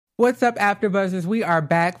What's up, AfterBuzzers? We are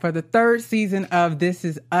back for the third season of This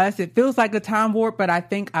Is Us. It feels like a time warp, but I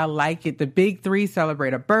think I like it. The big three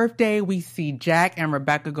celebrate a birthday. We see Jack and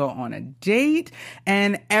Rebecca go on a date,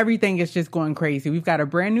 and everything is just going crazy. We've got a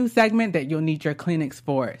brand new segment that you'll need your Kleenex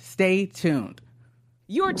for. Stay tuned.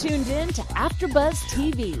 You're tuned in to AfterBuzz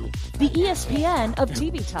TV, the ESPN of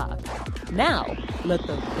TV talk. Now, let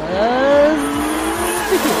the buzz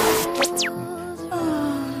begin.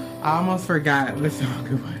 I almost forgot what song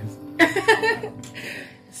it was.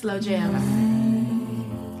 Slow jam.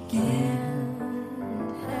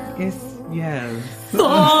 It's, yes.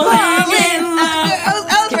 Falling in love.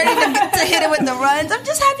 I was ready to hit it with the runs. I'm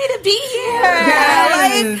just happy to be here.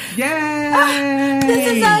 Yes.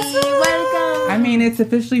 This is awesome. Welcome. I mean, it's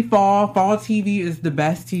officially fall. Fall TV is the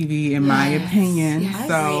best TV in my opinion. Yes.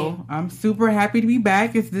 So I'm super happy to be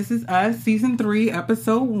back. This Is Us, Season 3,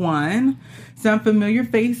 Episode 1. Some familiar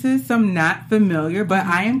faces, some not familiar, but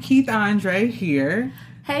I am Keith Andre here.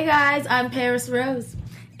 Hey guys, I'm Paris Rose.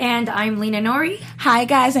 And I'm Lena Nori. Hi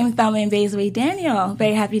guys, I'm Thelma and Basley Daniel.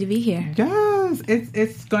 Very happy to be here. Yes,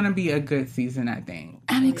 it's going to be a good season, I think.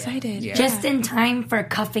 I'm excited. Yeah. Just in time for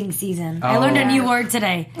cuffing season. I learned a new word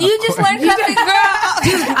today. You just learned cuffing, girl.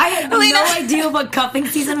 Dude, I had no idea what cuffing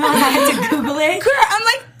season was. I had to Google it. Girl, I'm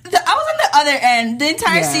like, I was on the other end. The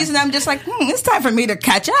entire season, I'm just like, it's time for me to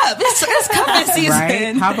catch up. It's cuffing season.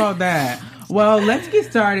 Right? How about that? Well, let's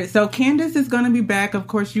get started. So Candace is going to be back. Of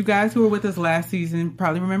course, you guys who were with us last season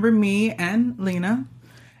probably remember me and Lena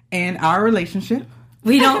and our relationship.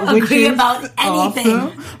 We don't agree about anything.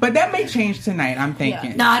 Awesome. But that may change tonight, I'm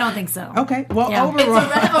thinking. Yeah. No, I don't think so. Okay. Well, overall.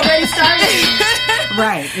 It's already started.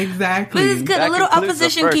 Right, exactly. But it's good. A little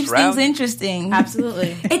opposition keeps things interesting.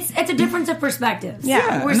 Absolutely. It's a difference of perspectives.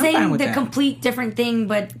 Yeah, We're and I'm fine saying with the that. complete different thing,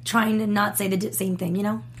 but trying to not say the same thing, you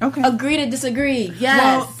know? Okay. Agree to disagree. Yes.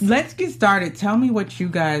 Well, let's get started. Tell me what you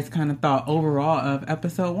guys kind of thought overall of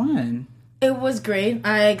Episode 1. It was great.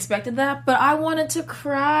 I expected that, but I wanted to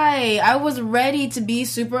cry. I was ready to be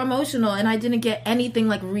super emotional, and I didn't get anything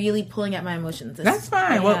like really pulling at my emotions. That's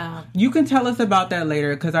fine. Well, you can tell us about that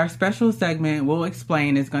later because our special segment, we'll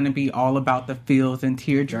explain, is going to be all about the feels and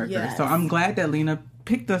tearjerkers. Yes. So I'm glad that Lena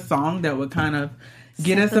picked a song that would kind of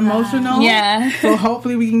get us emotional. Yeah. So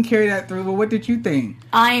hopefully we can carry that through. But what did you think?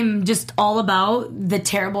 I'm just all about the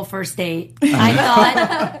terrible first date. I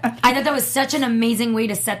thought that was such an amazing way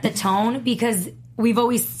to set the tone because we've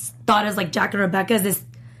always thought as like Jack and Rebecca as this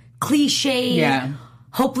cliche,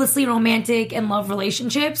 hopelessly romantic and love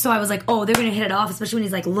relationship. So I was like, oh, they're gonna hit it off, especially when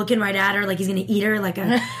he's like looking right at her, like he's gonna eat her like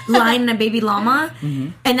a lion and a baby llama. Mm-hmm.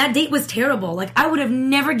 And that date was terrible. Like I would have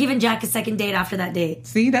never given Jack a second date after that date.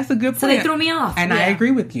 See, that's a good point. So they threw me off, and I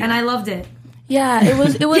agree with you. And I loved it. Yeah, it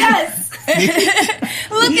was. Yes.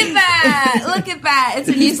 Look at that. It's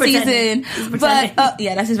a new season. But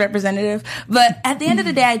that's his representative. But at the end of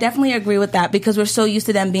the day, I definitely agree with that because we're so used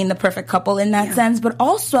to them being the perfect couple in that sense. But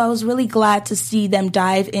also, I was really glad to see them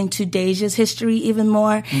dive into Deja's history even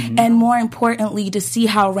more. Mm-hmm. And more importantly, to see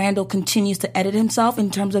how Randall continues to edit himself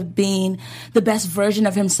in terms of being the best version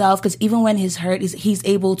of himself. Because even when he's hurt, he's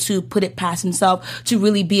able to put it past himself to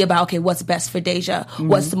really be about, okay, what's best for Deja? Mm-hmm.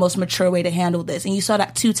 What's the most mature way to handle this? And you saw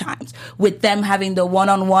that 2 times with them having the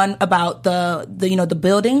one-on-one about the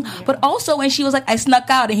building, but also when she was like, I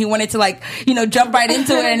snuck out and he wanted to like, jump right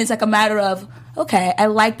into it. And it's like a matter of, okay, I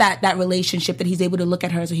like that relationship that he's able to look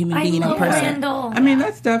at her as a human being in person. Randall. I mean,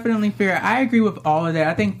 that's definitely fair. I agree with all of that.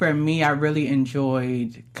 I think for me, I really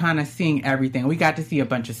enjoyed kind of seeing everything. We got to see a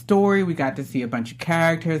bunch of story. We got to see a bunch of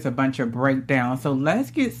characters, a bunch of breakdowns. So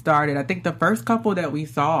let's get started. I think the first couple that we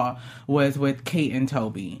saw was with Kate and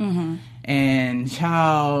Toby. Mm-hmm. And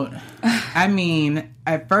child, I mean,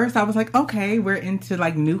 at first I was like, okay, we're into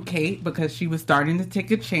like new Kate because she was starting to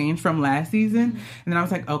take a change from last season. And then I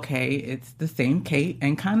was like, okay, it's the same Kate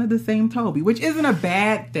and kind of the same Toby, which isn't a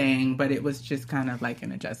bad thing, but it was just kind of like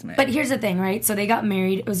an adjustment. But here's the thing, right? So they got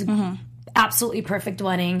married. It was an absolutely perfect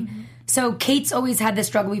wedding. Mm-hmm. So Kate's always had this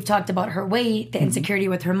struggle. We've talked about her weight, the insecurity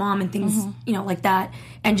with her mom and things, like that.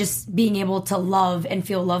 And just being able to love and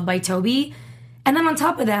feel loved by Toby. And then on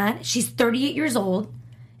top of that, she's 38 years old,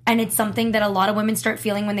 and it's something that a lot of women start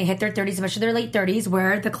feeling when they hit their 30s, especially their late 30s,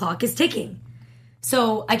 where the clock is ticking.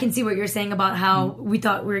 So I can see what you're saying about how we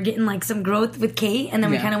thought we were getting like some growth with Kate, and then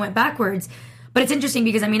we kind of went backwards. But it's interesting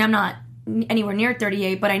because, I mean, I'm not anywhere near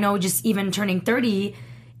 38, but I know just even turning 30,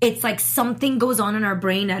 it's like something goes on in our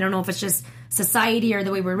brain. I don't know if it's just society or the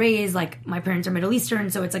way we're raised. Like, my parents are Middle Eastern,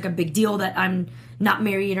 so it's like a big deal that I'm not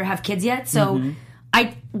married or have kids yet. So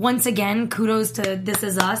once again, kudos to This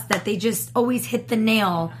Is Us, that they just always hit the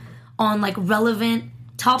nail on like relevant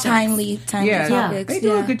topics. timely topics. They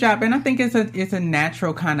do a good job, and I think it's a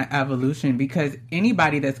natural kind of evolution, because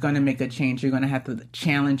anybody that's going to make a change, you're going to have to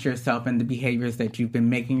challenge yourself and the behaviors that you've been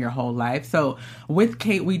making your whole life. So with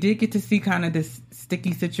Kate, we did get to see kind of this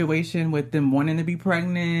sticky situation with them wanting to be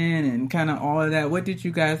pregnant and kind of all of that. What did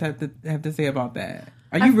you guys have to say about that?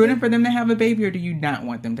 Are you rooting for them to have a baby, or do you not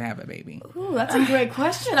want them to have a baby? Ooh, that's a great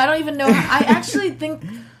question. I don't even know. I actually think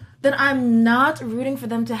that I'm not rooting for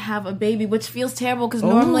them to have a baby, which feels terrible, because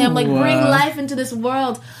normally I'm like, bring life into this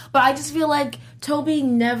world. But I just feel like Toby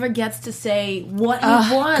never gets to say what he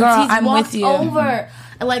wants. Girl, He's I'm walked with you. over.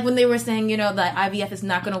 And like when they were saying, that IVF is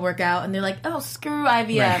not going to work out, and they're like, oh, screw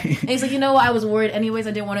IVF. Right. And he's like, I was worried anyways.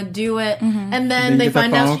 I didn't want to do it. And then they get the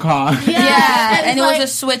find out. phone call. Yeah. And it like,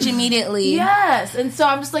 was a switch immediately. Yes. And so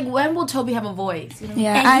I'm just like, when will Toby have a voice?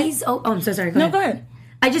 Yeah. And he's... Oh, I'm so sorry. Go ahead.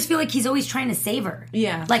 I just feel like he's always trying to save her.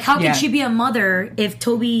 Yeah. Like, how could she be a mother if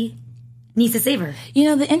Toby needs to save her?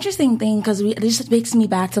 The interesting thing, because this just takes me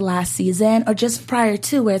back to last season, or just prior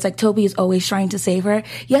to, where it's like Toby is always trying to save her.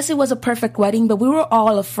 Yes, it was a perfect wedding, but we were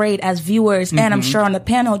all afraid as viewers, and I'm sure on the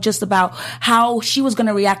panel, just about how she was going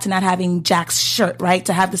to react to not having Jack's shirt, right?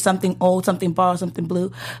 To have the something old, something borrowed, something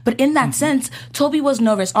blue. But in that sense, Toby was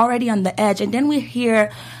nervous, already on the edge. And then we hear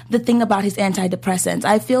the thing about his antidepressants.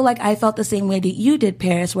 I feel like I felt the same way that you did,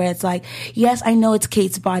 Paris, where it's like, yes, I know it's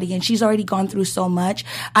Kate's body, and she's already gone through so much.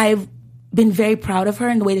 I've been very proud of her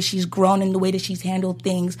in the way that she's grown and the way that she's handled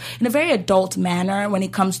things in a very adult manner when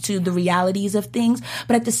it comes to the realities of things.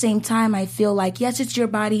 But at the same time, I feel like, yes, it's your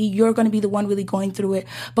body. You're going to be the one really going through it.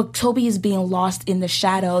 But Toby is being lost in the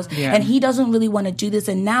shadows, and he doesn't really want to do this.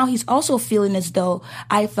 And now he's also feeling as though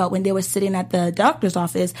I felt when they were sitting at the doctor's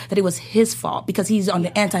office that it was his fault, because he's on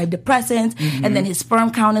the antidepressants and then his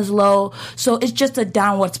sperm count is low. So it's just a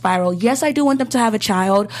downward spiral. Yes, I do want them to have a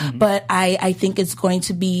child, but I think it's going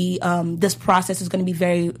to be, this process is going to be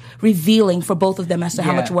very revealing for both of them as to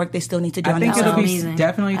how much work they still need to do. I think it'll be amazing.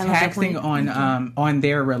 definitely taxing on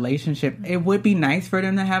their relationship. It would be nice for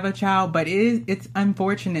them to have a child, but it's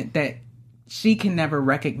unfortunate that she can never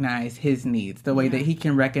recognize his needs the way that he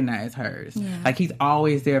can recognize hers. Yeah. Like, he's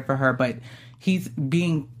always there for her, but he's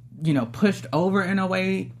being, pushed over in a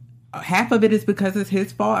way. Half of it is because it's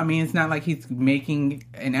his fault. I mean, it's not like he's making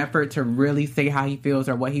an effort to really say how he feels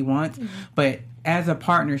or what he wants, but as a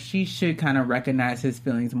partner, she should kind of recognize his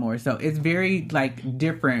feelings more. So it's very,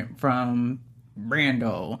 different from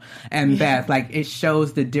Brando and Beth. Like, it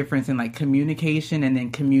shows the difference in, communication and then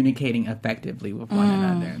communicating effectively with one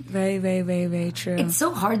another. Very, very, very, very true. It's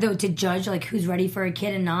so hard, though, to judge, who's ready for a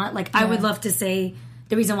kid and not. I would love to say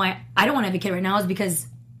the reason why I don't want to have a kid right now is because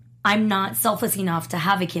I'm not selfless enough to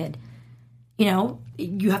have a kid.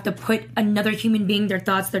 You have to put another human being, their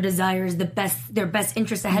thoughts, their desires, their best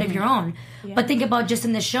interests ahead of your own. Yeah. But think about just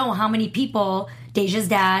in the show, how many people, Deja's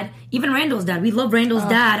dad, even Randall's dad. We love Randall's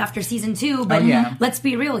dad after season 2, but let's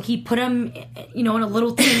be real. He put him, in a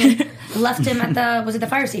little thing and left him at the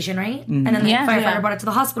fire station, right? Mm-hmm. And then the firefighter brought it to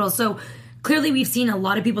the hospital. So clearly we've seen a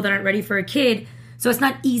lot of people that aren't ready for a kid. So it's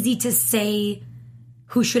not easy to say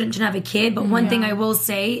who shouldn't have a kid. But one thing I will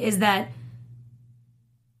say is that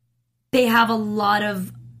they have a lot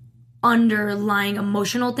of underlying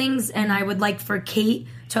emotional things, and I would like for Kate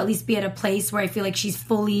to at least be at a place where I feel like she's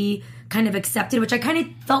fully kind of accepted, which I kind of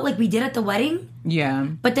felt like we did at the wedding. Yeah.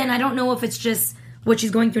 But then I don't know if it's just what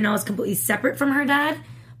she's going through now is completely separate from her dad,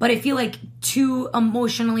 but I feel like two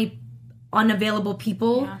emotionally unavailable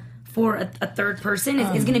people for a third person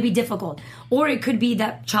is going to be difficult. Or it could be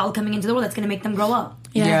that child coming into the world that's going to make them grow up.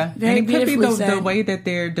 Yeah. And it could be the way that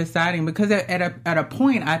they're deciding, because at a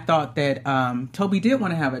point I thought that Toby did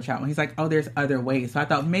want to have a child. He's like, oh, there's other ways. So I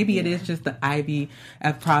thought maybe it is just the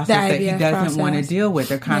IVF process that he doesn't want to deal with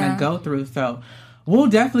or kind of go through. So we'll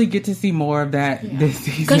definitely get to see more of that this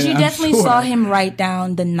season. Because you definitely saw him write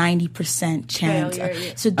down the 90% chance.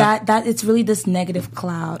 So that it's really this negative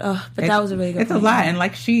cloud. But that was a really good point. It's a lot. And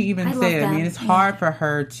like she even said, it's hard for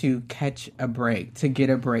her to catch a break, to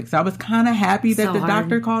get a break. So I was kind of happy that the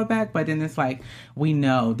doctor called back, but then it's like, we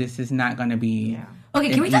know this is not going to be...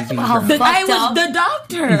 Okay, can we talk about how fucked I was the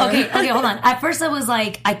doctor. Okay, hold on. At first I was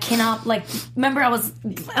like, I cannot, remember I was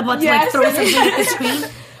about to throw something at the screen?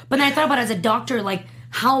 But then I thought about it as a doctor,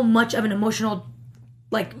 how much of an emotional,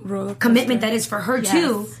 commitment that is for her,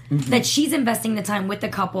 too. Mm-hmm. That she's investing the time with the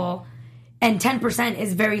couple, and 10%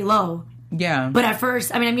 is very low. Yeah. But at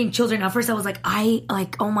first, I'm being children. At first I was like,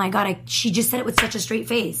 oh my God, she just said it with such a straight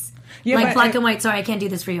face. Yeah, like black and white. Sorry, I can't do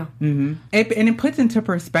this for you. Mm-hmm. And it puts into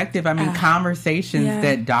perspective, I mean, conversations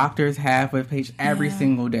that doctors have with patients every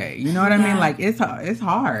single day. You know what I mean? Like, it's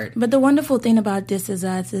hard. But the wonderful thing about This Is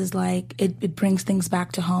Us is, like, it brings things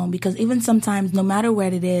back to home, because even sometimes, no matter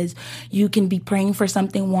what it is, you can be praying for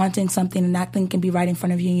something, wanting something, and that thing can be right in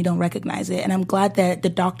front of you and you don't recognize it. And I'm glad that the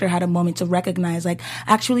doctor had a moment to recognize, like,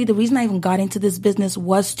 actually, the reason I even got into this business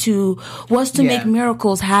was to make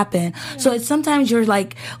miracles happen. So it's sometimes you're,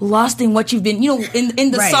 like, lost in what you've been,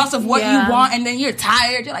 in the sauce of what you want, and then you're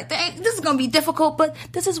tired. You're like, dang, this is going to be difficult, but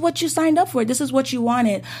this is what you signed up for. This is what you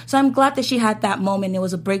wanted. So I'm glad that she had that moment. It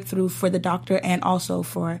was a breakthrough for the doctor and also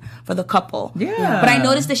for the couple. Yeah. But I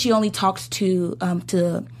noticed that she only talked to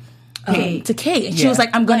Kate. And she was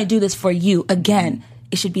like, I'm going to do this for you again.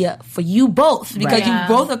 It should be for you both, because you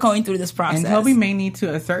both are going through this process. And Toby may need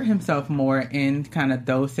to assert himself more in kind of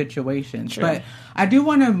those situations. True. But I do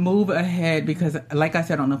want to move ahead because, like I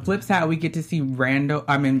said, on the flip side, we get to see Randall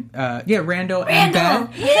and Beth. Yeah, I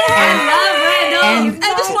love Randall.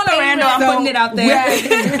 I just want a Randall. I'm putting it out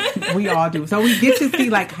there. We all do. So we get to see,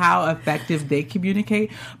 like, how effective they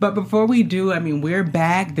communicate. But before we do, I mean, we're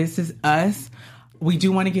back. This is us. We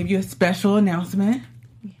do want to give you a special announcement.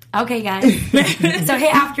 Okay, guys. So, hey,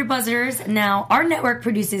 AfterBuzzers. Now, our network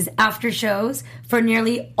produces after shows for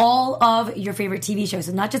nearly all of your favorite TV shows.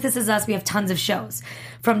 So, not just This Is Us, we have tons of shows.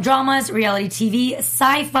 From dramas, reality TV,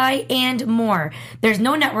 sci-fi, and more. There's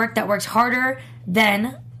no network that works harder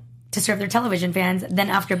to serve their television fans than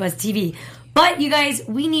AfterBuzz TV. But, you guys,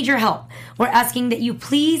 we need your help. We're asking that you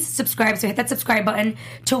please subscribe. So, hit that subscribe button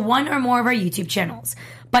to one or more of our YouTube channels.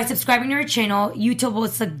 By subscribing to our channel, YouTube will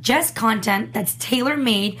suggest content that's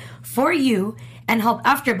tailor-made for you and help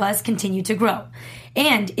AfterBuzz continue to grow.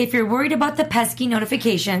 And if you're worried about the pesky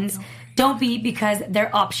notifications, don't be, because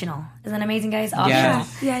they're optional. Isn't that amazing, guys? Optional.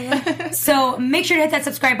 Yes. Yeah. So make sure to hit that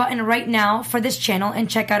subscribe button right now for this channel and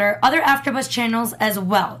check out our other AfterBuzz channels as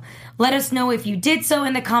well. Let us know if you did so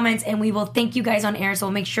in the comments, and we will thank you guys on air. So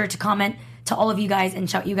we'll make sure to comment to all of you guys and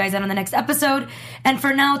shout you guys out on the next episode. And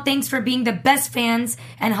for now, thanks for being the best fans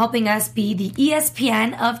and helping us be the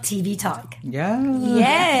ESPN of TV Talk.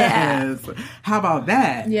 Yes. How about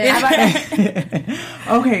that? Yeah. How about that?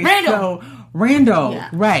 Okay, Randall. so Randall,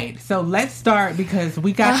 right. So let's start, because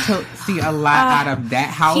we got to see a lot out of that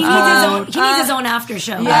household. He needs his own after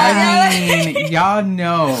show. I mean, y'all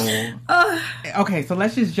know. Okay, so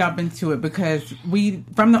let's just jump into it, because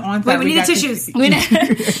from the onset, we need the tissues.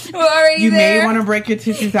 You may want to break your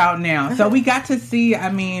tissues out now. So we got to see,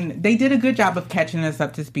 I mean, they did a good job of catching us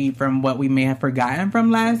up to speed from what we may have forgotten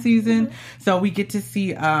from last season. So we get to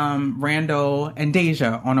see Randall and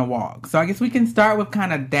Deja on a walk. So I guess we can start with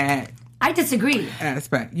kind of that I disagree.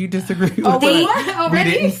 aspect. You disagree with what? We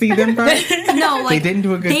didn't see them first? No, like, they didn't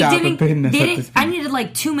do a good job of putting us up to speed. I needed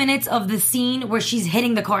like 2 minutes of the scene where she's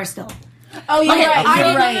hitting the car still. Oh, you're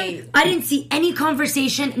right. I didn't see any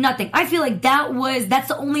conversation, nothing. I feel like that's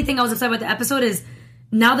the only thing I was upset about the episode is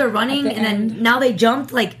now they're running and then now they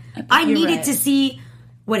jumped. Like, I needed to see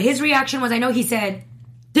what his reaction was. I know he said,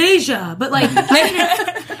 Deja, but like,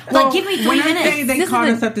 give me 3 minutes. When I say they caught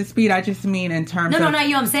us up to speed, I just mean in terms of... No, not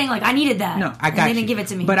you. I'm saying, like, I needed that. No, I got They didn't give it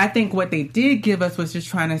to me. But I think what they did give us was just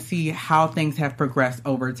trying to see how things have progressed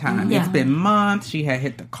over time. Yeah. It's been months. She had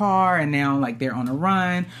hit the car, and now, like, they're on a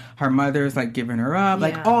run. Her mother's, like, giving her up.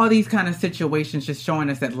 Like, all these kind of situations just showing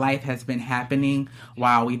us that life has been happening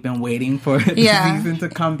while we've been waiting for the season to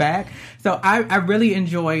come back. So I really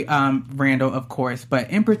enjoy Randall, of course,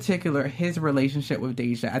 but in particular, his relationship with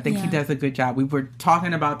Deja. I think he does a good job. We were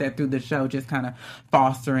talking about that through the show, just kind of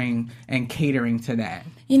fostering and catering to that.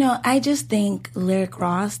 You know, I just think Lyric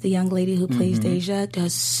Ross, the young lady who plays Deja,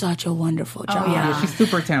 does such a wonderful job. Oh, yeah. She's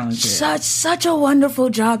super talented. Such a wonderful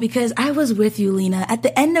job, because I was with you, Lena. At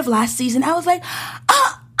the end of last season, I was like,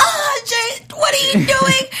 Jay, what are you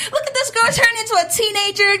doing? Look at this girl turn into a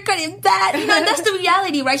teenager, cutting that. You know, and that's the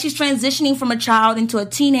reality, right? She's transitioning from a child into a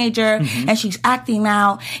teenager, and she's acting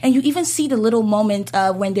out. And you even see the little moment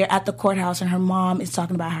when they're at the courthouse and her mom is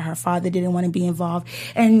talking about how her father didn't want to be involved.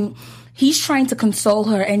 And he's trying to console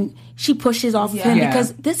her, and she pushes off of him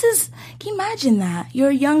because can you imagine that? You're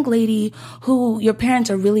a young lady who your parents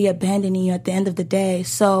are really abandoning you at the end of the day.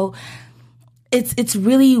 So it's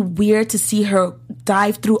really weird to see her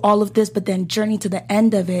dive through all of this, but then journey to the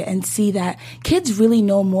end of it and see that kids really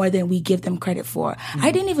know more than we give them credit for.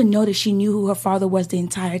 I didn't even notice she knew who her father was the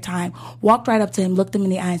entire time. Walked right up to him, looked him in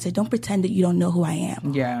the eye, and said, "Don't pretend that you don't know who I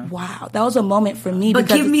am." Yeah. Wow. That was a moment for me. But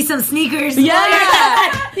give me some sneakers. Yeah.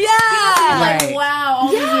 Like, wow,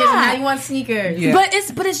 all these years, and now you want sneakers. Yeah.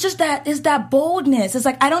 But it's just that that boldness. It's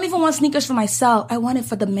like I don't even want sneakers for myself. I want it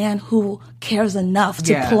for the man who cares enough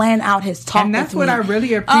to plan out his talk. And that's with what me. I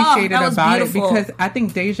really appreciated about beautiful. it, because I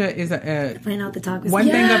think Deja is Playing out the talk. one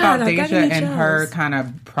thing about that got Deja me and her chills. kind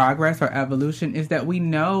of progress or evolution is that we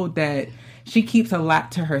know that she keeps a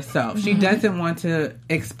lot to herself. She doesn't want to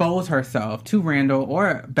expose herself to Randall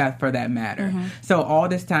or Beth for that matter. So all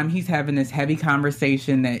this time he's having this heavy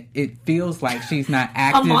conversation that it feels like she's not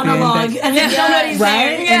active A monologue. in. And then somebody's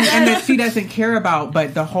Right? there. And that she doesn't care about,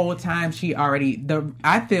 but the whole time she already,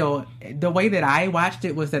 I feel the way that I watched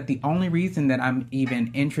it was that the only reason that I'm even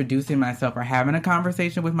introducing myself or having a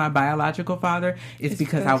conversation with my biological father is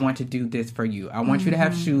because I want to do this for you. I want you to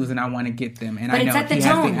have shoes and I want to get them, and But I it know set the he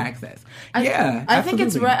has tone. the access. I think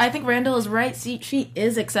it's absolutely. right. I think Randall is right. She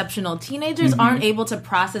is exceptional. Teenagers aren't able to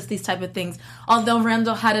process these type of things. Although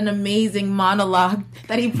Randall had an amazing monologue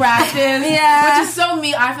that he practiced, which is so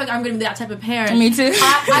me. I feel like I'm going to be that type of parent. Me too.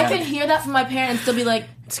 I can hear that from my parents and still be like,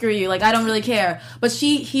 screw you, like I don't really care. But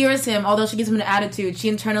she hears him, although she gives him an attitude, she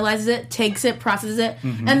internalizes it, takes it, processes it,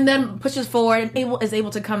 and then pushes forward and is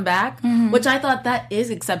able to come back, which I thought that is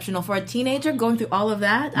exceptional for a teenager going through all of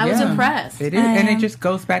that. I was impressed. It is, and it just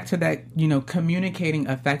goes back to that, communicating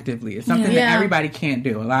effectively. It's something that everybody can't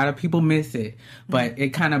do. A lot of people miss it, but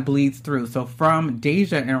it kind of bleeds through. So from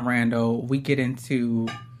Deja and Randall, we get into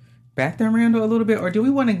Beth and Randall a little bit, or do we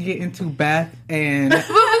want to get into Beth and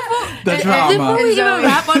the drama? Before we even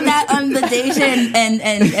wrap on that, on the Deja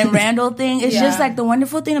and Randall thing, it's just like the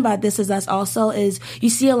wonderful thing about This Is Us also is you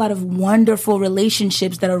see a lot of wonderful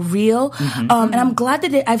relationships that are real. And I'm glad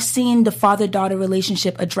that I've seen the father-daughter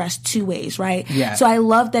relationship addressed two ways, right? Yeah. So I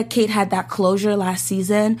love that Kate had that closure last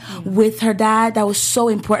season with her dad. That was so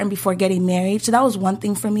important before getting married. So that was one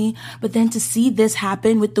thing for me. But then to see this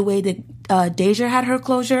happen with the way that Deja had her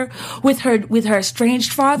closure with her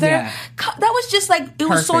estranged father, that was just like it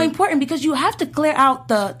was so important, because you have to clear out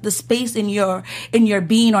the space in your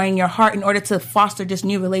being or in your heart in order to foster this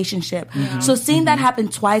new relationship. So seeing that happen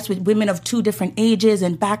twice with women of two different ages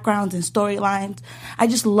and backgrounds and storylines, I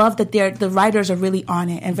just love that the writers are really on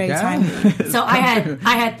it and very timely. So I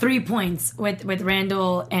had 3 points with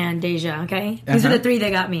Randall and Deja. Okay, these are the 3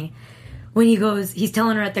 that got me. When he's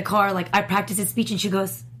telling her at the car, like, I practiced his speech, and she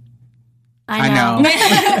goes, I know.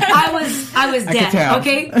 I was dead.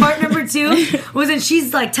 Okay. Part number 2 was when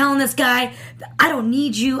she's like telling this guy, I don't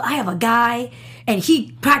need you. I have a guy. And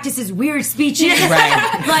he practices weird speeches.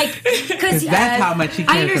 Right. Like, because that's how much he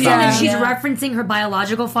cares I understand about that him. she's referencing her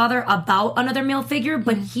biological father about another male figure,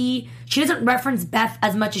 but she doesn't reference Beth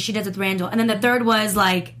as much as she does with Randall. And then the third was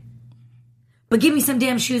like, but give me some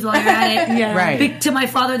damn shoes while you're at it. Right. To my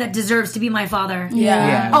father that deserves to be my father.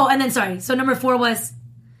 Yeah. Oh, and then sorry. So number 4 was,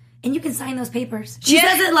 and you can sign those papers. She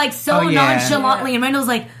says it like so nonchalantly, and Randall's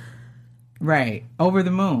like, right, over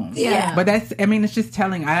the moon. Yeah. But it's just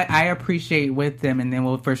telling. I appreciate with them, and then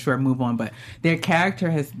we'll for sure move on. But their character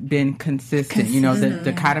has been consistent. The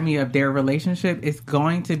dichotomy of their relationship is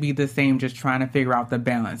going to be the same, just trying to figure out the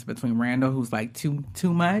balance between Randall, who's like too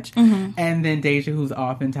much, and then Deja, who's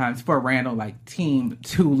oftentimes, for Randall, like team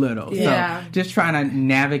too little. Yeah. So just trying to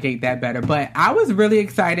navigate that better. But I was really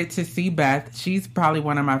excited to see Beth. She's probably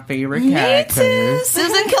one of my favorite characters. Me too.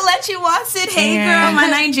 Susan Kelechi Watson. Hey, girl, my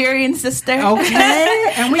Nigerian sister.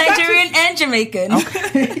 Okay, and we Nigerian and Jamaican.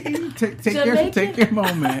 Okay, take your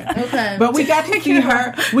moment. Okay, but we got to see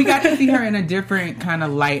her. We got to see her in a different kind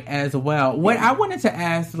of light as well. What I wanted to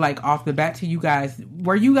ask, like off the bat, to you guys,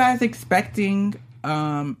 were you guys expecting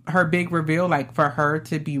her big reveal, like for her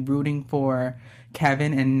to be rooting for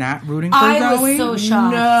Kevin and not rooting for Zoe? I was so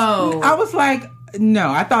shocked. No, I was like, no,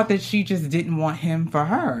 I thought that she just didn't want him for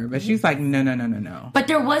her, but she's like, no. But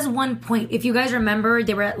there was one point, if you guys remember,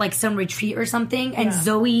 they were at like some retreat or something, and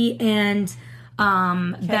Zoe and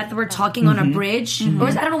Beth were talking on a bridge. Or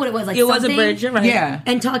I don't know what it was. Like It was a bridge, you're right. Yeah.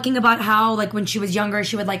 And talking about how, like, when she was younger,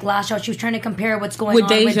 she would like lash out. She was trying to compare what's going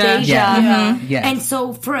With on with Deja. Deja. Yeah. Yes. And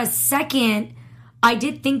so for a second, I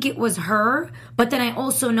did think it was her, but then I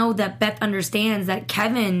also know that Beth understands that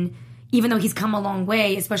Kevin, even though he's come a long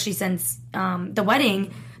way, especially since the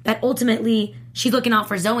wedding, that ultimately she's looking out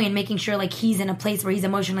for Zoe and making sure like he's in a place where he's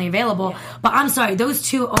emotionally available. But I'm sorry, those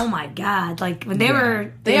two, oh my God, like when they are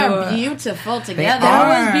beautiful together.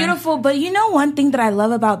 That was beautiful. But one thing that I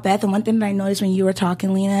love about Beth, and one thing that I noticed when you were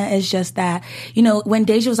talking, Lena, is just that, when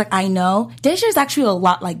Deja was like, I know, Deja is actually a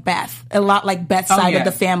lot like Beth, a lot like Beth's side of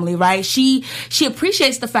the family, right? She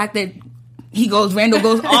appreciates the fact that Randall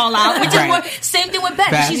goes all out, which is more, same thing with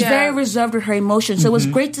Beth. She's very reserved with her emotions. So it was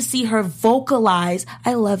great to see her vocalize,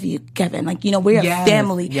 I love you, Kevin. Like, we're a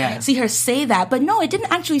family. Yes. See her say that. But no, it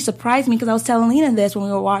didn't actually surprise me because I was telling Lena this when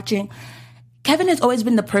we were watching. Kevin has always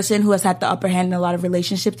been the person who has had the upper hand in a lot of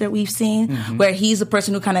relationships that we've seen, where he's the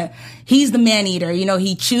person who he's the man eater.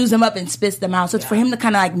 He chews them up and spits them out. So it's for him to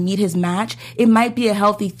kind of like meet his match. It might be a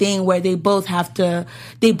healthy thing where they both can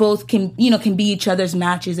be each other's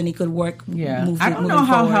matches and he could work. Yeah. I don't know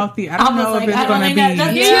how healthy. I don't know if it's going to be.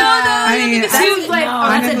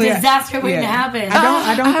 That's a disaster waiting to happen.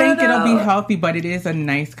 I don't think it'll be healthy, but it is a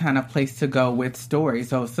nice kind of place to go with stories.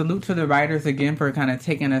 So salute to the writers again for kind of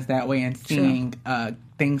taking us that way and seeing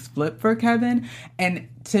things flip for Kevin. And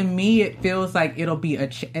to me, it feels like it'll be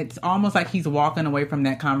it's almost like he's walking away from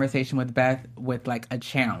that conversation with Beth with like a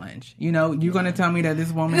challenge. You're going to tell me that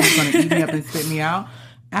this woman is going to eat me up and spit me out?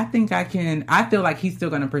 I think I can. I feel like he's still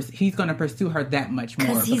going to he's going to pursue her that much more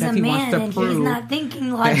because he wants to prove. He's not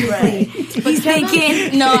thinking logically. He's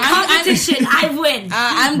thinking, competition. I win.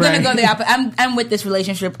 I'm going to go the opposite. I'm with this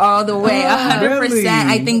relationship all the way, 100%. Really?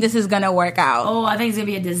 I think this is going to work out. Oh, I think it's going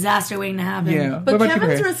to be a disaster waiting to happen. Yeah. But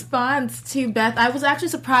Kevin's response to Beth, I was actually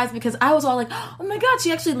surprised because I was all like, oh my God,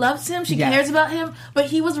 she actually loves him. She cares about him. But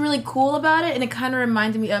he was really cool about it, and it kind of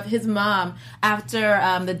reminded me of his mom after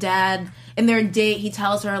the dad. In their date, he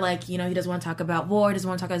tells her, like, he doesn't want to talk about war, he doesn't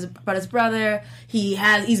want to talk about his brother,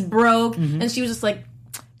 he's broke, and she was just like,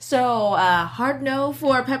 so, hard no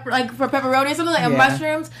for pepperoni or something, like,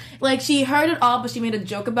 mushrooms. Like, she heard it all, but she made a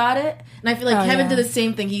joke about it, and I feel like Kevin did the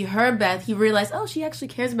same thing. He heard Beth, he realized, oh, she actually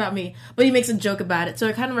cares about me, but he makes a joke about it, so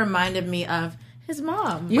it kind of reminded me of his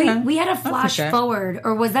mom. Yeah. We had a flash forward,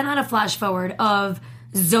 or was that not a flash forward, of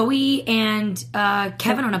Zoe and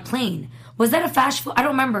Kevin on a plane? Was that a flash? I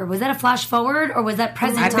don't remember. Was that a flash forward or was that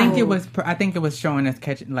present time? I think it was showing us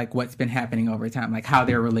like what's been happening over time, like how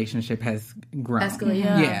their relationship has grown. Escalated.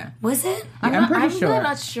 Yeah. Was it? I'm pretty sure. I'm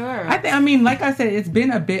not sure. I mean, like I said, it's been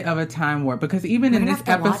a bit of a time warp because even in this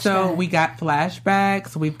episode, we got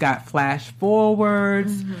flashbacks, we've got flash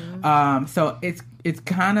forwards. So it's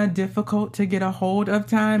kind of difficult to get a hold of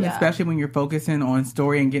time, especially when you're focusing on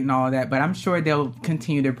story and getting all of that. But I'm sure they'll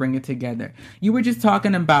continue to bring it together. You were just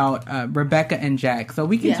talking about Rebecca and Jack, so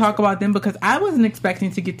we can talk about them because I wasn't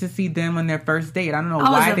expecting to get to see them on their first date. I don't know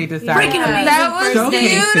why they decided. That was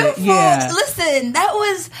beautiful. Yeah. Listen, that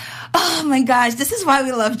was. Oh my gosh, this is why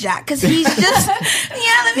we love Jack because he's just.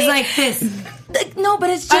 He's like this. No,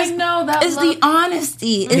 but it's just. I know that. It's the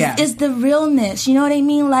honesty. It's the realness. You know what I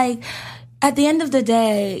mean? Like. At the end of the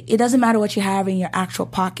day, it doesn't matter what you have in your actual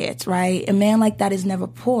pockets, right? A man like that is never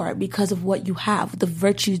poor because of what you have, the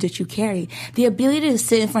virtues that you carry. The ability to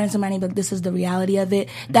sit in front of somebody, but this is the reality of it.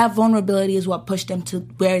 That vulnerability is what pushed them to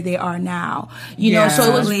where they are now. You know,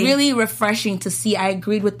 so it was really refreshing to see. I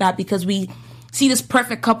agreed with that because we see this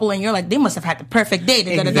perfect couple and you're like, they must have had the perfect date.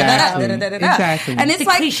 Exactly. And it's the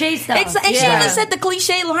like cliche stuff. And she even said the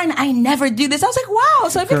cliche line, I never do this. I was like, wow.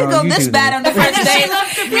 So if it could go this bad on the first date. She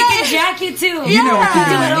loves to freaking jack you too. You know what you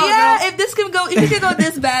do. If it could go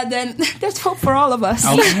this bad, then there's hope for all of us.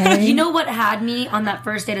 Okay. You know what had me on that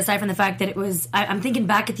first date, aside from the fact that it was, I'm thinking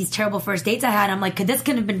back at these terrible first dates I had, I'm like, this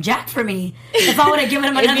could have been Jack for me. If I would have given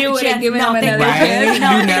him another chance. You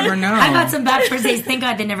never know. I got some bad first dates. Thank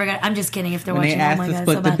God they never got, I'm just kidding if they're watching. They asked to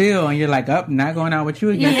split the bill, and you're like, not going out with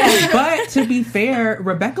you again. Yeah. But to be fair,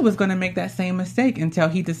 Rebecca was going to make that same mistake until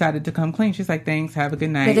he decided to come clean. She's like, thanks, have a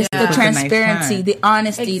good night. The transparency, the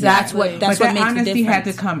honesty, that's what makes the difference. But honesty had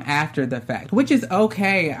to come after the fact, which is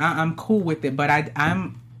okay. I'm cool with it, but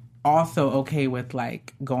I'm also okay with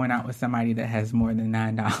like going out with somebody that has more than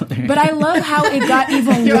 $9. But I love how it got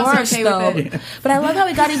even worse though. But I love how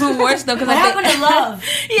it got even worse though because what happened to love?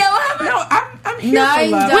 Yeah, what happened? No, I'm here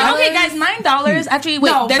for love. Wait, okay, guys, $9. Actually,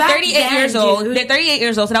 wait, they're 38 years old. They're 38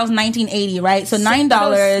 years old, so that was 1980, right? So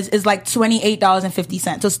 $9 is like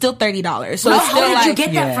 $28.50. So still $30. So it's still where like did you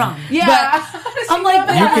get that from? Yeah, but I'm like,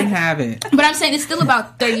 you can have it. But I'm saying it's still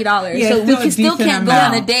about $30. Yeah, so we still can't go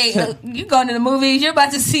on a date. You going to the movies? You're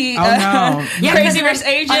about to see. Crazy Rich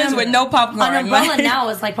Asians with no popcorn. An umbrella now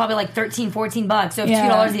is like probably like $13-$14. So if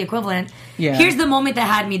 $2 the equivalent. Yeah. Here's the moment that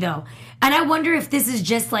had me though, and I wonder if this is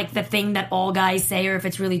just like the thing that all guys say or if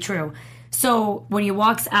it's really true. So when he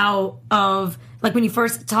walks out of like when he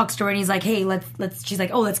first talks to her and he's like, hey, let's. She's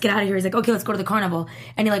like, oh, let's get out of here. He's like, okay, let's go to the carnival.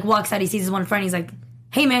 And he like walks out. He sees his one friend. He's like,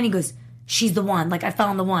 hey man. He goes, she's the one. Like I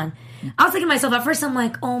found the one. I was thinking to myself at first. I'm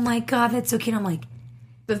like, oh my God, that's so cute. I'm like,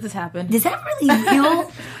 Does this happen? Does that really feel like?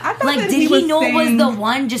 that Did he was he know it was saying- the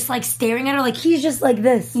one just like staring at her? Like he's just like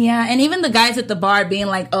this. Yeah, and even the guys at the bar being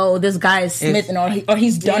like, "Oh, this guy is smitten, or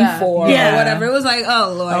he's done for, Yeah. or whatever." It was like,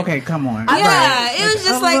 "Oh Lord." Okay, come on. Yeah, it was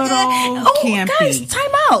just a like, little campy. guys,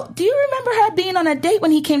 time out. Do you remember her being on a date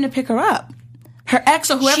when he came to pick her up? Her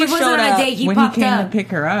ex or whoever She wasn't showed on a up date. He when he popped came up to pick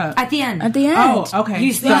her up. at the end. at the end. Oh, okay.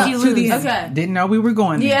 You snooze, you to the lose. end. Okay. Didn't know we were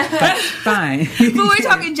going there. Yeah. But fine. But we're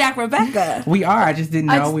talking Jack Rebecca. We are. I just didn't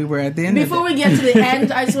know we were at the end Before of we it. get to the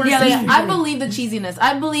end, I just want to Yeah, say let's I do it. believe the cheesiness.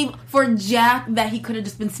 I believe for Jack that he could have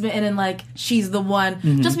just been smitten and like she's the one,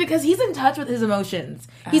 Mm-hmm. just because he's in touch with his emotions.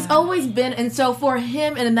 He's always been, and so for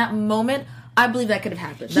him and in that moment, I believe that could have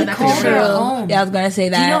happened. That could called have her happened. home. Yeah, I was gonna say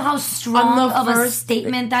that. Do you know how strong On the of a first-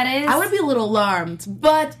 statement that is? I would be a little alarmed,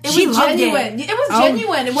 but it She was loved genuine. it. It was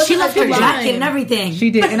genuine. It wasn't She left her like a jacket line. and everything. She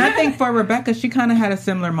did. And I think for Rebecca, she kind of had a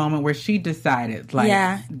similar moment where she decided, like,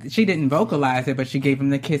 Yeah. she didn't vocalize it, but she gave him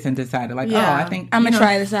the kiss and decided, like, Yeah. oh, I think I'm you gonna know,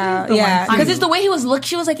 try this out. the Yeah, one because too. it's the way he was look.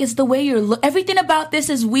 She was like, "It's the way you're look. Everything about this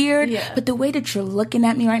is weird, Yeah. but the way that you're looking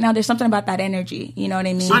at me right now, there's something about that energy. You know what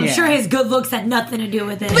I mean?" I'm Yeah. sure his good looks had nothing to do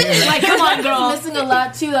with it. Like, come on, girl. She's missing a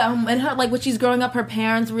lot too. And her, like when she's growing up, her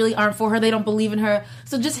parents really aren't for her. They don't believe in her.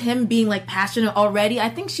 So just him being like passionate already, I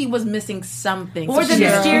think she was missing something. Or So the she-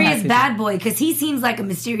 Yeah. mysterious bad boy, because he seems like a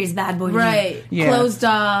mysterious bad boy to me. right, Yeah. closed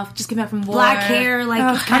off, just came back from war. Black hair,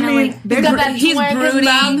 like it's kind of I mean, like He's got that he's twang. His brooding.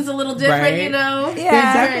 mouth is a little different, Right. you know. Yeah.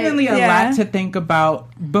 There's definitely a Yeah. lot to think about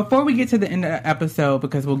before we get to the end of the episode,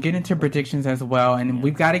 because we'll get into predictions as well, and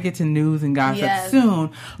we've got to get to news and gossip Yes. soon.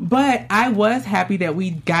 But I was happy that we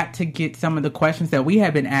got to get some of the questions that we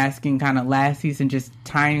had been asking kind of last season, just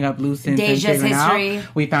tying up loose ends and Deja's figuring history. out.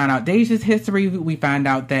 We found out Deja's history. We found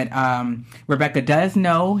out that Rebecca does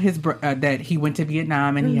know that he went to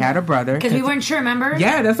Vietnam and he had a brother. because we weren't sure, remember?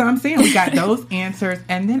 Yeah, that's what I'm saying. We got those answers.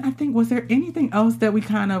 And then I think, was there anything else that we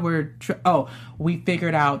kind of were... we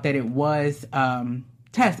figured out that it was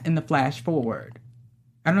Tess in the flash forward.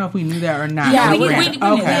 I don't know if we knew that or not. Yeah, Or we ran- knew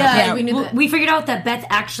okay. that. Yeah, Yeah. we knew that. We figured out that Beth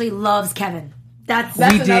actually loves Kevin. That's We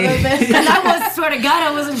another did. thing. And I was, swear to God,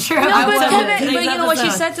 I wasn't sure. No, about but what Kevin, today's but you know what she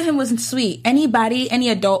episode. said to him was sweet. Any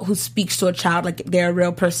adult who speaks to a child like they're a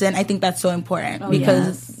real person, I think that's so important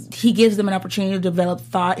because he gives them an opportunity to develop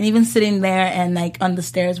thought. And even sitting there and like on the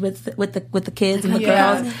stairs with the kids and the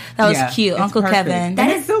Yeah. girls, that was Yeah, cute. it's Uncle perfect. Kevin.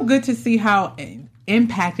 And it's so good to see how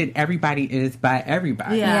impacted everybody is by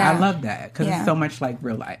everybody. Yeah. I love that because Yeah. it's so much like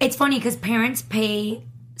real life. It's funny because parents pay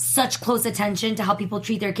such close attention to how people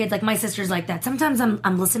treat their kids. Like my sister's like that. Sometimes I'm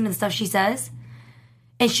listening to the stuff she says,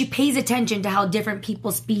 and she pays attention to how different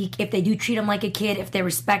people speak. If they do treat them like a kid, if they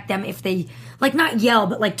respect them, if they like not yell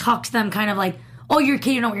but like talk to them, kind of like, "Oh, you're a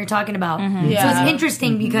kid, you know what you're talking about." So Yeah. it's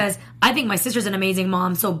interesting because I think my sister's an amazing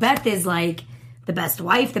mom. So Beth is like the best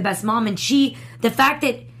wife, the best mom, and the fact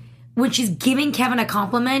that when she's giving Kevin a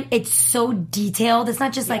compliment, it's so detailed. It's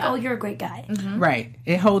not just like, "Oh, you're a great guy." Right.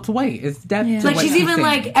 It holds weight. It's definitely Like she's even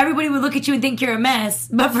like, everybody would look at you and think you're a mess,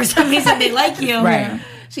 but for some reason they like you. right.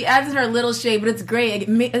 She adds in her little shade, but it's great.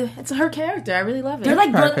 It's her character. I really love it. They're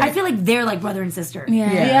like, Perfect. I feel like they're like brother and sister.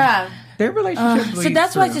 yeah. Their relationship. So bleeds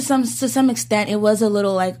that's why through. to some extent it was a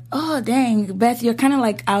little like, oh dang, Beth, you're kind of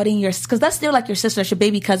like outing your, because that's still like your sister, it's your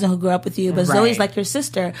baby cousin who grew up with you, but Right. Zoe's like your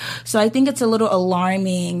sister. So I think it's a little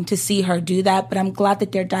alarming to see her do that, but I'm glad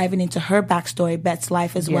that they're diving into her backstory, Beth's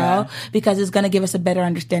life as well, because it's going to give us a better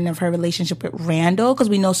understanding of her relationship with Randall, because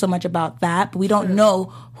we know so much about that, but we don't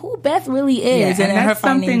know who Beth really is, Yeah, and, and her that's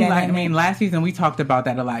finding something that. like, I mean, last season we talked about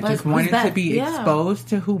that a lot. Just who's wanting to Beth? be Yeah. exposed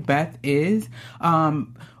to who Beth is.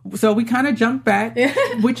 So we kind of jumped back,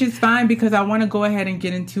 which is fine because I want to go ahead and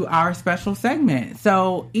get into our special segment.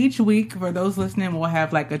 So each week, for those listening, we'll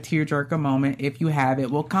have like a tearjerker moment. If you have it,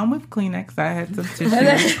 we'll come with Kleenex. I had some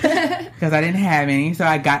tissues because I didn't have any, so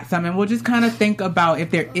I got some, and we'll just kind of think about if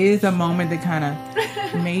there is a moment that kind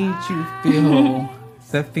of made you feel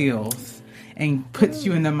the feels and puts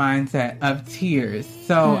you in the mindset of tears.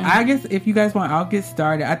 So I guess if you guys want, I'll get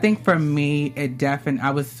started. I think for me,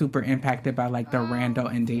 I was super impacted by like the Randall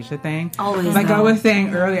and Deja thing. Always Like I know. was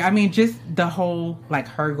saying earlier, I mean, just the whole, like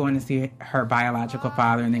her going to see her biological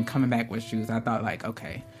father and then coming back with shoes. I thought like,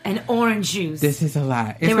 okay, And orange shoes. this is a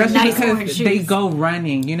lot. They were Especially nice orange because shoes. they go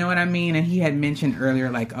running, you know what I mean? And he had mentioned earlier,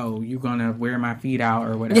 like, oh, you're going to wear my feet out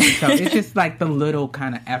or whatever. So it's just like the little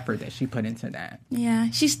kind of effort that she put into that. Yeah,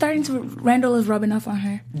 she's starting to, Randall is rubbing off on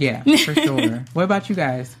her. Yeah, for sure. What about you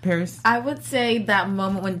guys? Paris? I would say that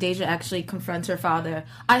moment when Deja actually confronts her father,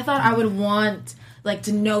 I thought I would want like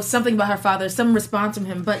to know something about her father, some response from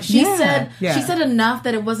him. But she said enough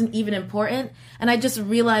that it wasn't even important, and I just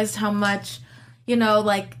realized how much,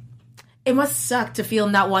 like it must suck to feel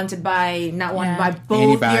not wanted by both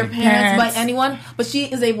Anybody. your parents, by anyone. But she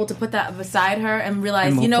is able to put that beside her and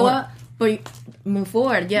realize, And you know forward. what? But move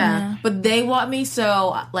forward, But they want me,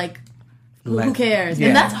 so like, who cares? Yeah.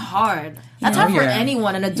 And that's hard. That's hard for Yeah.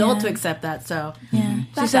 anyone, an adult, to accept that. So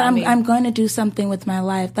She said, I'm going to do something with my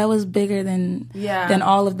life. That was bigger than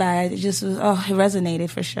all of that. It just was, it resonated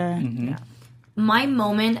for sure. Mm-hmm. My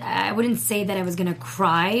moment, I wouldn't say that I was going to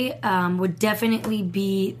cry, would definitely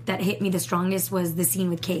be, that hit me the strongest was the scene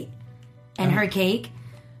with Kate and her cake.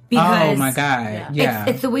 Because oh my God. Yeah.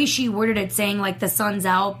 It's the way she worded it, saying like the sun's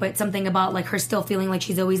out, but something about like her still feeling like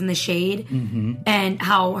she's always in the shade, and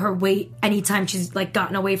how her weight, anytime she's like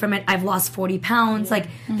gotten away from it, I've lost 40 pounds. Like,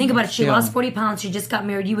 think about it. She lost 40 pounds. She just got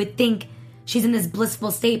married. You would think she's in this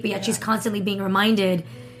blissful state, but yet she's constantly being reminded.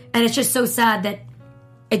 And it's just so sad that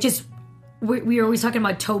it just, we are always talking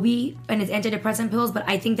about Toby and his antidepressant pills, but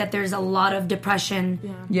I think that there's a lot of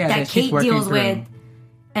depression that she's Kate working deals through. with.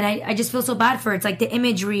 And I just feel so bad for her. It's like the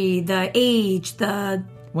imagery, the age, the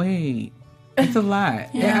Wait. It's a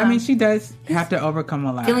lot. Yeah. I mean, she does have to overcome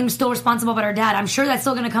a lot. feeling still responsible about her dad. I'm sure that's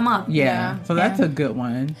still going to come up. Yeah. So that's a good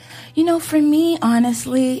one. You know, for me,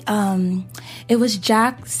 honestly, it was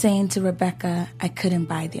Jack saying to Rebecca, I couldn't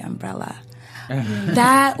buy the umbrella.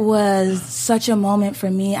 That was such a moment for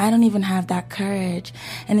me. I don't even have that courage.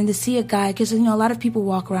 And then to see a guy, because, you know, a lot of people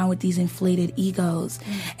walk around with these inflated egos.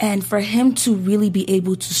 And for him to really be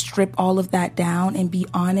able to strip all of that down and be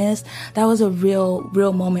honest, that was a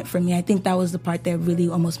real moment for me. I think that was the part that really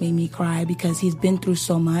almost made me cry, because he's been through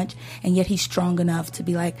so much, and yet he's strong enough to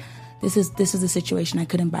be like, this is the situation. I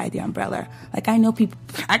couldn't buy the umbrella. Like, I know people,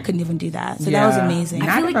 I couldn't even do that. So that was amazing.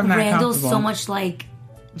 I feel like I'm not Randall's so comfortable. much like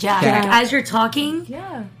Jack. Like, as you're talking,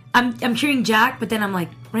 I'm hearing Jack, but then I'm like,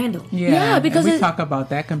 Randall. Yeah, because and we talk about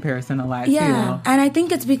that comparison a lot too. And I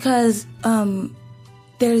think it's because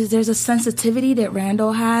there's a sensitivity that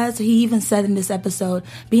Randall has. He even said in this episode,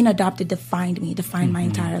 being adopted defined my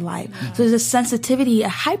entire life. So there's a sensitivity, a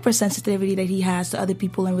hypersensitivity that he has to other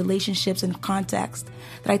people in relationships and context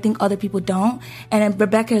that I think other people don't. And then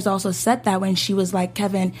Rebecca has also said that when she was like,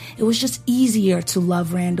 Kevin, it was just easier to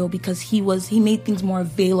love Randall because he made things more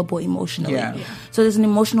available emotionally. So there's an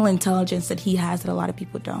emotional intelligence that he has that a lot of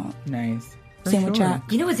people don't. Nice. Same with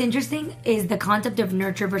Jack. You know what's interesting is the concept of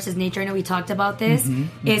nurture versus nature. I know we talked about this.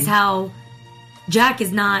 Is how Jack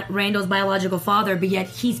is not Randall's biological father, but yet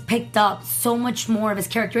he's picked up so much more of his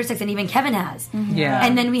characteristics than even Kevin has. Yeah.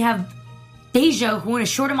 And then we have Deja, who in a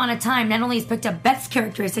short amount of time not only has picked up Beth's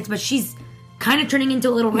characteristics, but she's kind of turning into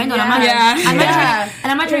a little Randall. And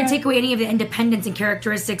I'm not trying to take away any of the independence and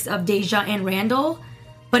characteristics of Deja and Randall.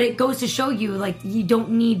 But it goes to show you, like, you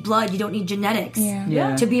don't need blood, you don't need genetics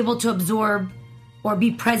to be able to absorb or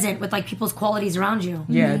be present with, like, people's qualities around you.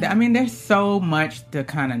 Yeah, I mean, there's so much to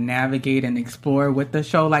kind of navigate and explore with the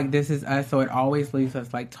show like This Is Us, so it always leaves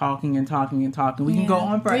us, like, talking and talking and talking. We can go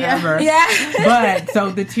on forever. But,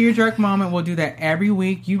 so the tearjerk moment, we'll do that every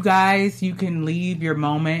week. You guys, you can leave your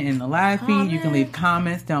moment in the live feed. You can leave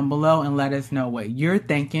comments down below and let us know what you're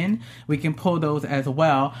thinking. We can pull those as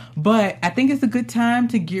well. But I think it's a good time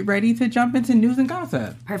to get ready to jump into news and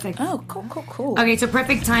gossip. Perfect. Oh, cool. Okay, so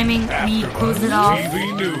perfect timing. We closed it off.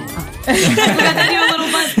 TV News. I do a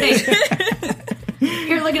little buzz thing.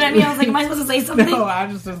 You're looking at me. I was like, am I supposed to say something? No, I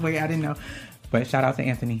was just like, I didn't know. But shout out to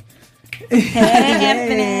Anthony.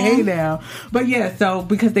 Hey, now. But yeah, so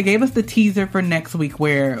because they gave us the teaser for next week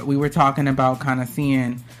where we were talking about kind of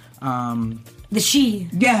seeing The she.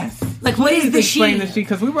 yes. Like, what is Please the explain she? the she,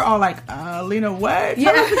 because we were all like, Lena, what?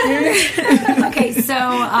 Okay, so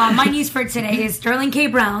my news for today is Sterling K.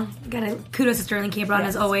 Brown. Gotta kudos to Sterling K. Brown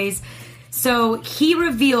as always. So he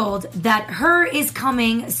revealed that Her is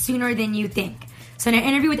coming sooner than you think. So in an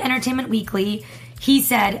interview with Entertainment Weekly, he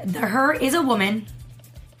said the Her is a woman.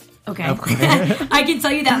 Okay. I can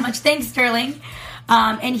tell you that much. Thanks, Sterling.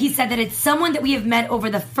 And he said that it's someone that we have met over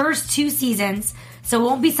the first 2 seasons, so it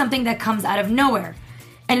won't be something that comes out of nowhere.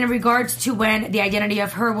 And in regards to when the identity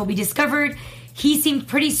of Her will be discovered, he seemed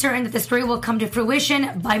pretty certain that the story will come to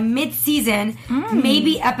fruition by mid-season,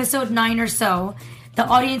 maybe episode 9 or so. The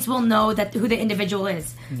audience will know that who the individual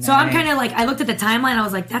is. Nice. So I'm kind of like, I looked at the timeline, I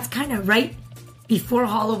was like, that's kind of right before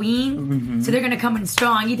Halloween. So they're going to come in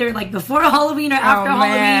strong, either like before Halloween or after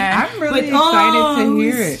Halloween. I'm really excited to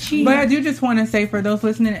hear it. But I do just want to say, for those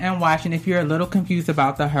listening and watching, if you're a little confused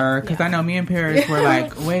about the Her, because I know me and Paris were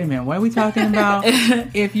like, wait a minute, what are we talking about?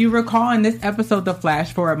 If you recall in this episode, the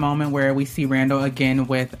flash forward moment where we see Randall again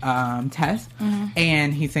with Tess,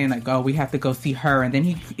 and he's saying like, oh, we have to go see Her. And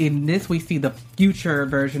then in this, we see the future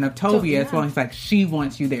version of Toby as well. He's like, she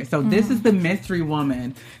wants you there. So this is the mystery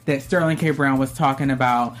woman that Sterling K. Brown was talking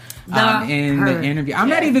about in the interview. I'm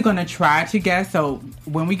not even going to try to guess. So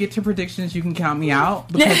when we get to predictions, you can count me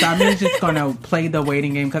out because I'm just going to play the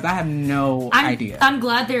waiting game because I have no idea. I'm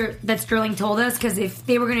glad that Sterling told us because if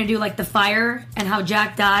they were going to do like the fire and how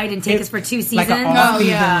Jack died and take us for 2 seasons. Like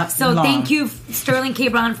season So long. thank you, Sterling K.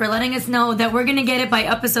 Brown, for letting us know that we're going to get it by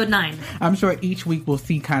episode 9. I'm sure each week we'll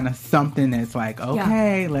see kind of something that's like,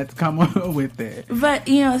 okay, let's come up with it. But,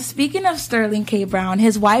 speaking of Sterling K. Brown,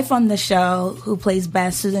 his wife on the show, who plays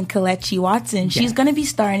Beth, Susan Kelechi Watson, she's going to be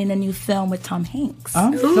starring in a new film with Tom Hanks.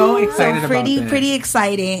 I'm so excited about this. Pretty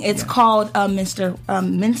exciting. It's called Mr.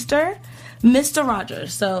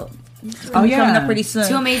 Rogers. So it's coming up pretty soon.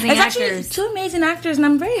 Two amazing actors. Two amazing actors, and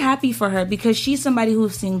I'm very happy for her because she's somebody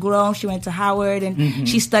who's seen grown. She went to Howard and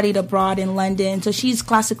she studied abroad in London, so she's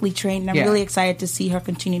classically trained. And I'm really excited to see her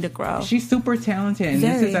continue to grow. She's super talented, and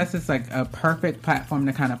this is like a perfect platform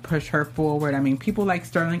to kind of push her forward. I mean, people like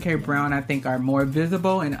Sterling K. Brown, I think, are more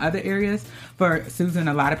visible in other areas. For Susan,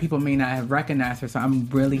 a lot of people may not have recognized her, so I'm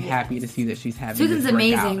really happy to see that she's having Susan's this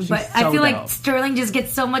breakout. amazing, She's but so I feel dope. like Sterling just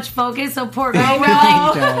gets so much focus, so poor girl.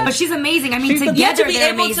 But she's amazing. I mean, She's together to be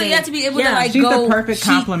they're able amazing. to be able to like she's go. a perfect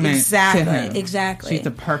compliment to him. Exactly. She's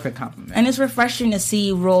a perfect compliment. And it's refreshing to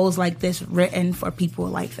see roles like this written for people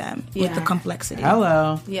like them with the complexity.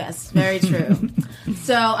 Hello. Yes, very true.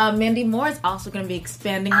 So Mandy Moore is also going to be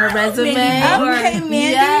expanding her resume. Okay,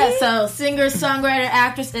 Mandy. Yeah, so singer, songwriter,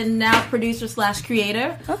 actress, and now producer /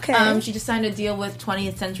 creator. Okay. She just signed a deal with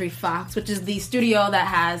 20th Century Fox, which is the studio that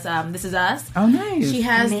has This Is Us. Oh, nice. She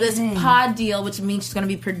has this pod deal, which means she's going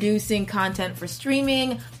to be producing content for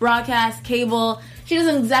streaming, broadcast, cable. She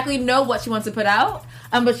doesn't exactly know what she wants to put out,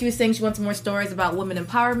 but she was saying she wants more stories about women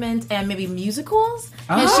empowerment and maybe musicals.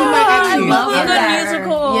 And she might actually love that.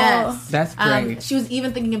 musical. Yes. That's great. She was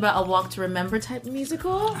even thinking about a Walk to Remember type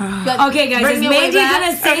musical. Okay, guys, is Mandy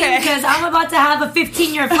gonna sing? Because I'm about to have a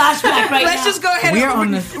 15-year flashback right now. Let's just go ahead We're and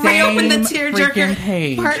on the same reopen the tearjerker freaking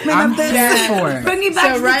page. department I'm of this. here for it. Bring me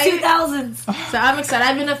back to right? the 2000s. So I'm excited.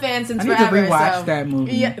 I've been a fan since I need forever. to rewatch so. that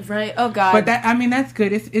movie. Yeah, right. Oh God. But that's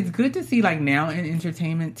good. It's good to see like now in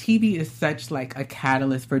entertainment, TV is such like a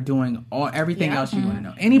catalyst for doing everything else you want to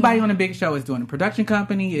know. Anybody on a big show is doing a production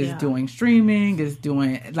company, is doing streaming, is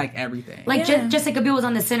doing like everything. Like Jessica Biel was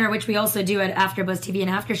on The Sinner, which we also do at AfterBuzz TV and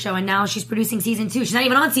After Show, and now she's producing season 2. She's not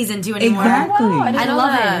even on season 2 anymore. Exactly. Wow, I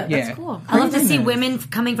love that. it. Yeah. That's cool. I love to see Craziness. women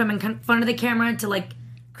coming from in front of the camera to like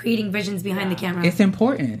creating visions behind the camera. It's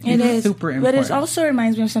important. It It's is super important. But it also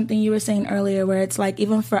reminds me of something you were saying earlier, where it's like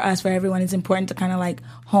even for us, for everyone, it's important to kind of like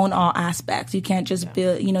hone all aspects. You can't just be,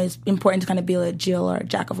 it's important to kind of be a Jill or a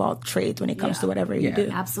jack of all trades when it comes to whatever you do.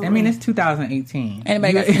 Absolutely. I mean, it's 2018.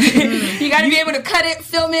 Anybody got you got to be able to cut it,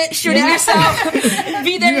 film it, shoot it yourself,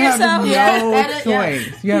 be there You have yourself. no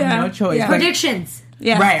choice. You have no choice. Yeah. Like, predictions.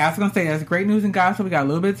 Yeah. Right, I was gonna say that's great news and gossip. We got a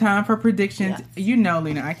little bit of time for predictions. You know,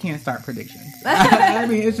 Lena, I can't start predictions. I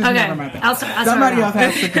mean, it's just Okay. never my thing. I'll start Somebody else off.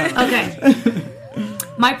 has to go. Okay.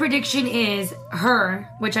 My prediction is her,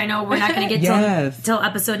 which I know we're not going to get Yes. till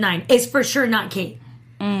episode 9, is for sure not Kate.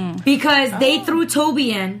 Because they threw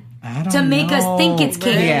Toby in I don't to make know. us think it's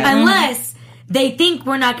Kate. Yeah. Unless they think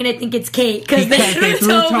we're not going to think it's Kate because Because they threw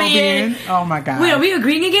Toby in. Oh my god. Wait, are we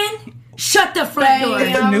agreeing again? Shut the front door.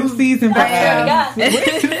 It's a new season for us. God.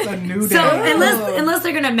 It's a new day. So unless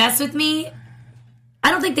they're gonna mess with me,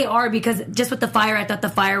 I don't think they are because just with the fire, I thought the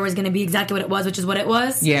fire was gonna be exactly what it was, which is what it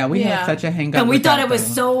was. Yeah, we had such a hang up. And we with thought that, it was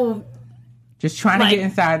though. so just trying to like, get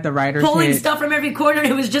inside the writer's pulling head. stuff from every corner.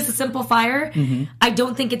 It was just a simple fire. I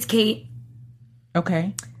don't think it's Kate,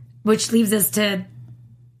 Okay, which leaves us to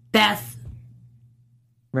Beth,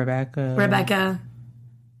 Rebecca,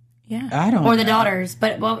 I don't. or the daughters.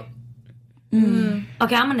 But well.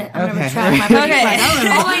 Okay, I'm gonna Okay. retract my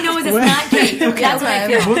prediction. All I know is it's not Kate. That's what I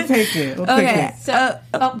feel. We'll take it. We'll take it. So,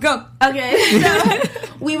 Go. Okay, so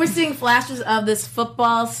we were seeing flashes of this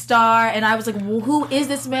football star, and I was like, well, who is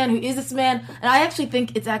this man? Who is this man? And I actually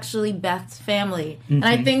think it's actually Beth's family. And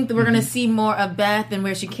I think that we're going to see more of Beth and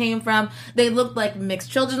where she came from. They looked like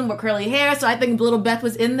mixed children with curly hair, so I think little Beth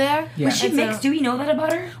was in there. Yeah. Was she mixed? Do we know that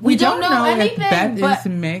about her? We don't know if anything, Beth but is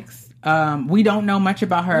mixed. We don't know much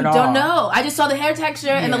about her at all. don't know. I just saw the hair texture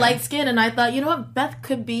and the Yeah. light skin, and I thought, you know what? Beth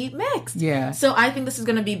could be mixed. Yeah. So I think this is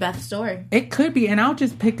going to be Beth's story. It could be, and I'll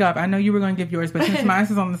just pick up. I know you were going to give yours, but since mine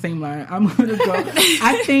is on the same line, I'm going to go.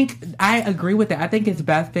 I think I agree with that. I think it's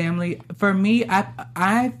Beth's family. For me,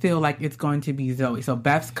 I feel like it's going to be Zoe. So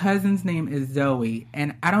Beth's cousin's name is Zoe,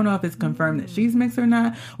 and I don't know if it's confirmed that she's mixed or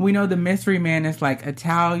not. We know the mystery man is like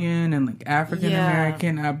Italian and like African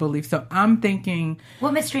American, I believe. So I'm thinking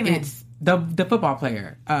What mystery man? it's the football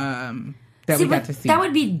player. That that we got to see. That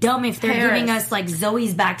would be dumb if they're giving us like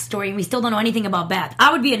Zoe's backstory and we still don't know anything about Beth.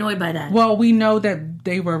 I would be annoyed by that. Well, we know that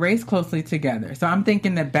they were raised closely together, so I'm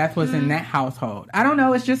thinking that Beth was in that household. I don't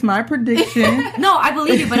know. It's just my prediction. No, I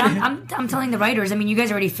believe you, but I'm telling the writers. I mean, you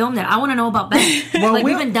guys already filmed it. I want to know about Beth. Well,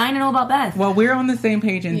 we've been dying to know about Beth. Well, we're on the same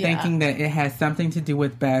page in thinking that it has something to do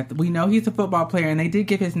with Beth. We know he's a football player, and they did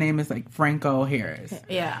give his name as like Franco Harris.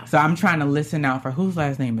 Yeah. So I'm trying to listen out for whose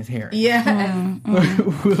last name is Harris. Yeah.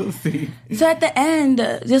 We'll see. So at the end,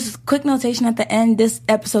 just quick notation at the end, this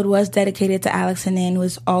episode was dedicated to Alex Hanan, who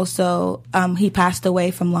is also, he passed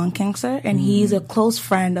away from lung cancer, and he's a close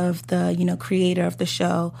friend of the, creator of the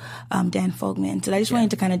show, Dan Fogman. So I just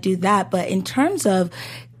wanted to kind of do that. But in terms of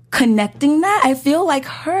connecting that, I feel like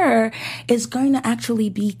her is going to actually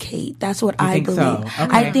be Kate. That's what I believe. So? Okay.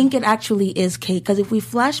 I think it actually is Kate, because if we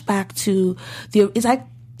flash back to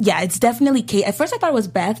it's definitely Kate. At first I thought it was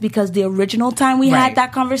Beth, because the original time we had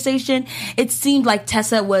that conversation, it seemed like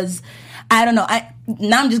Tessa was, I don't know.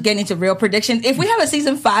 Now I'm just getting into real predictions. If we have a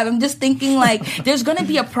season 5, I'm just thinking like there's going to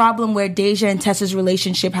be a problem where Deja and Tessa's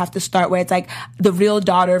relationship have to start, where it's like the real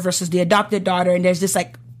daughter versus the adopted daughter, and there's this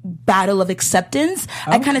like battle of acceptance.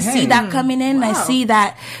 I kind of see that coming in. Wow. I see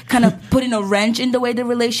that kind of putting a wrench in the way the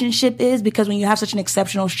relationship is, because when you have such an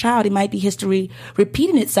exceptional child, it might be history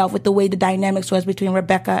repeating itself with the way the dynamics was between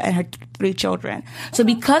Rebecca and her 3 children. So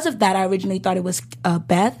because of that, I originally thought it was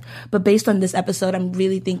Beth, but based on this episode, I'm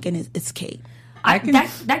really thinking it's Kate. That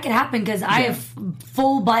could happen, because I have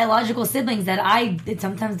full biological siblings that I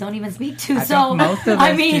sometimes don't even speak to. So most of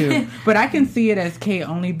us do. But I can see it as Kate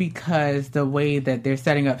only because the way that they're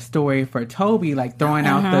setting up story for Toby, like throwing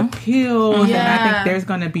out the pills, and I think there's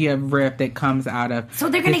going to be a rift that comes out of. So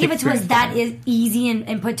they're going to give it to us that is easy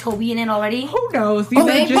and put Toby in it already. Who knows? These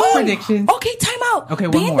are just predictions. Okay, time out. Okay,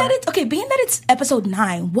 being that it's episode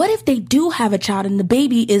 9, what if they do have a child and the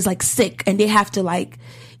baby is like sick and they have to like.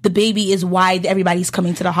 The baby is why everybody's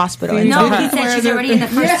coming to the hospital. No, he said she's already in the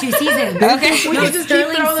first 2 seasons. Okay.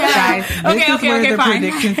 Sterling said. Okay, fine.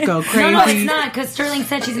 Predictions go crazy. No, it's not, because Sterling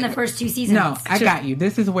said she's in the first 2 seasons. No, I got you.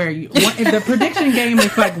 This is where the prediction game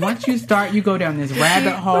is like, once you start, you go down this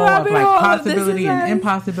rabbit hole of like possibility and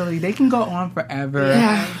impossibility. They can go on forever.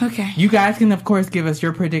 Yeah, okay. You guys can, of course, give us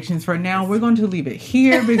your predictions. For now, we're going to leave it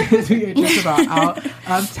here because we are just about out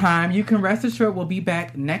of time. You can rest assured we'll be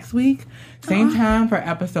back next week. Same time for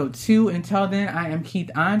episode 2. Until then, I am Keith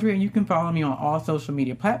Andre, and you can follow me on all social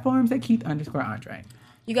media platforms at Keith_Andre.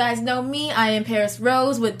 You guys know me. I am Paris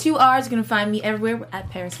Rose with 2 R's. You can find me everywhere at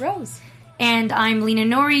Paris Rose. And I'm Lena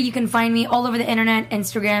Nori. You can find me all over the internet,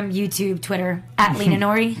 Instagram, YouTube, Twitter, at Lena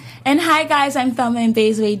Nori. And hi, guys. I'm Thelma and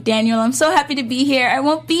Baysway Daniel. I'm so happy to be here. I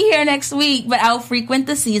won't be here next week, but I'll frequent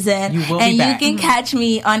the season. You will be back. You can catch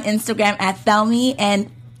me on Instagram at Thelmy and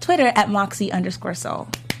Twitter at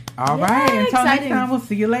Moxie_Soul. All right. Until next time, we'll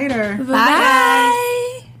see you later.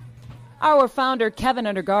 Bye. Our founder, Kevin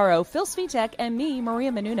Undergaro, Phil Svitek, and me,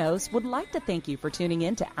 Maria Menounos, would like to thank you for tuning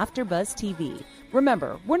in to AfterBuzz TV.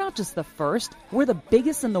 Remember, we're not just the first, we're the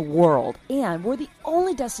biggest in the world, and we're the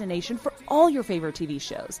only destination for all your favorite TV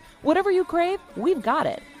shows. Whatever you crave, we've got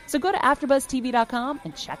it. So go to AfterBuzzTV.com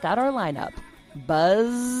and check out our lineup.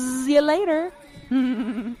 Buzz you later.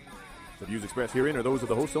 The views expressed herein are those of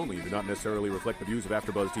the hosts only and do not necessarily reflect the views of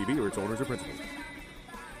AfterBuzz TV or its owners or principals.